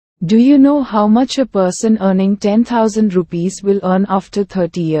Do you know how much a person earning 10,000 rupees will earn after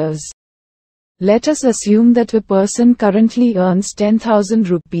 30 years? Let us assume that a person currently earns 10,000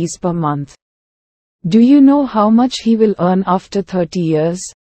 rupees per month. Do you know how much he will earn after 30 years?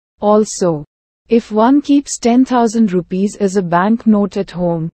 Also, if one keeps 10,000 rupees as a bank note at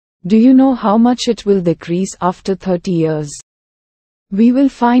home, do you know how much it will decrease after 30 years? We will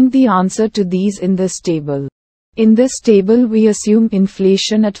find the answer to these in this table. In this table we assume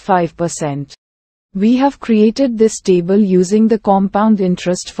inflation at 5%. We have created this table using the compound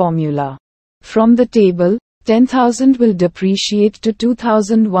interest formula. From the table, 10,000 will depreciate to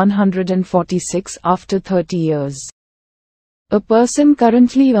 2,146 after 30 years. A person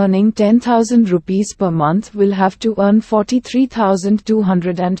currently earning 10,000 rupees per month will have to earn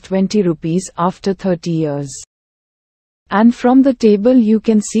 43,220 rupees after 30 years. And from the table you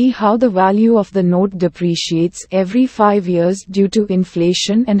can see how the value of the note depreciates every 5 years due to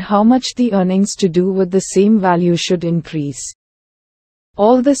inflation and how much the earnings to do with the same value should increase.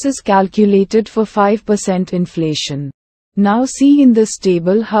 All this is calculated for 5% inflation. Now see in this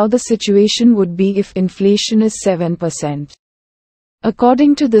table how the situation would be if inflation is 7%.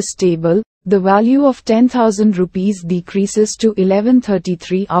 According to this table, the value of 10,000 rupees decreases to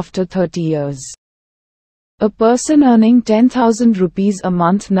 1133 after 30 years. A person earning 10,000 rupees a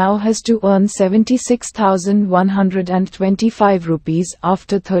month now has to earn 76,125 rupees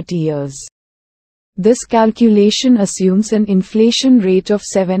after 30 years. This calculation assumes an inflation rate of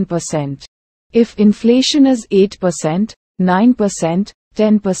 7%. If inflation is 8%, 9%,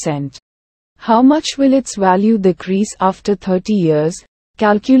 10%, how much will its value decrease after 30 years?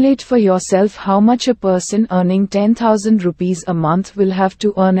 Calculate for yourself how much a person earning 10,000 rupees a month will have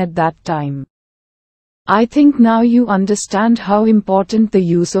to earn at that time. I think now you understand how important the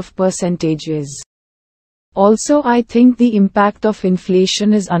use of percentage is. Also, I think the impact of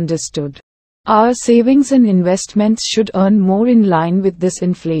inflation is understood. Our savings and investments should earn more in line with this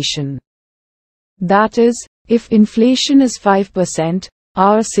inflation. That is, if inflation is 5%,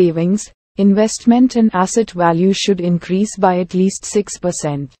 our savings, investment and asset value should increase by at least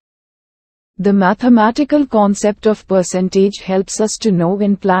 6%. The mathematical concept of percentage helps us to know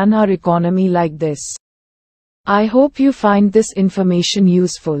and plan our economy like this. I hope you find this information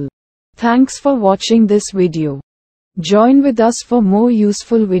useful. Thanks for watching this video. Join with us for more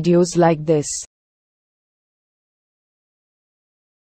useful videos like this.